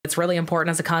it's really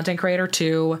important as a content creator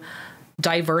to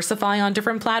diversify on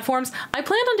different platforms. I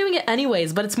planned on doing it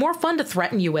anyways, but it's more fun to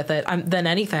threaten you with it than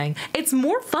anything. It's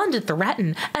more fun to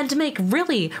threaten and to make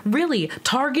really, really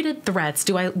targeted threats.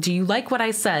 Do you like what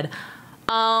I said?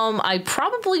 I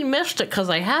probably missed it because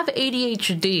I have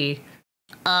ADHD.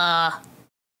 Eto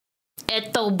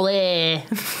bleh.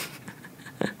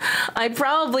 I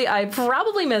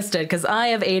probably missed it because I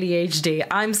have ADHD.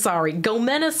 I'm sorry.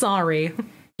 Gomena sorry.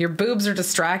 Your boobs are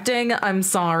distracting. I'm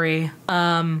sorry.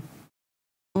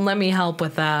 Let me help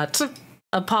with that.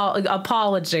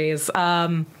 Apologies.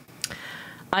 I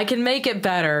can make it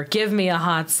better. Give me a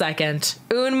hot second.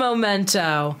 Un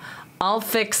momento. I'll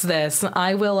fix this.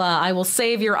 I will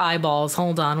save your eyeballs.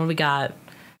 Hold on. What do we got?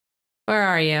 Where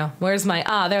are you? Where's my...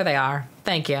 there they are.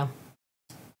 Thank you.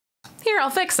 Here,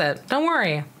 I'll fix it. Don't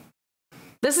worry.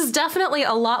 This is definitely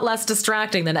a lot less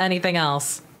distracting than anything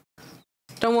else.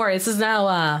 Don't worry. This is now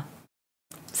a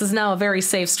very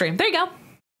safe stream. There you go.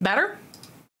 Better?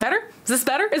 Better? Is this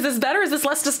better? Is this better? Is this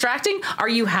less distracting? Are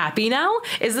you happy now?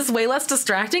 Is this way less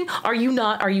distracting? Are you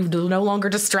no longer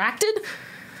distracted?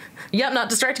 Yep, not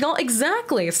distracting at all.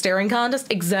 Exactly. Staring contest.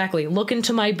 Exactly. Look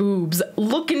into my boobs.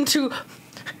 Look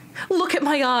at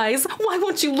my eyes. Why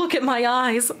won't you look at my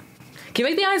eyes? Can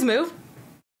you make the eyes move?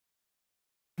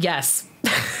 Yes.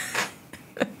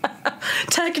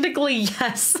 Technically,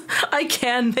 yes. I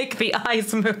can make the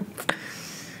eyes move.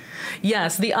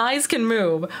 Yes, the eyes can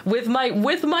move with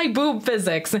my boob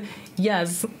physics.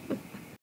 Yes.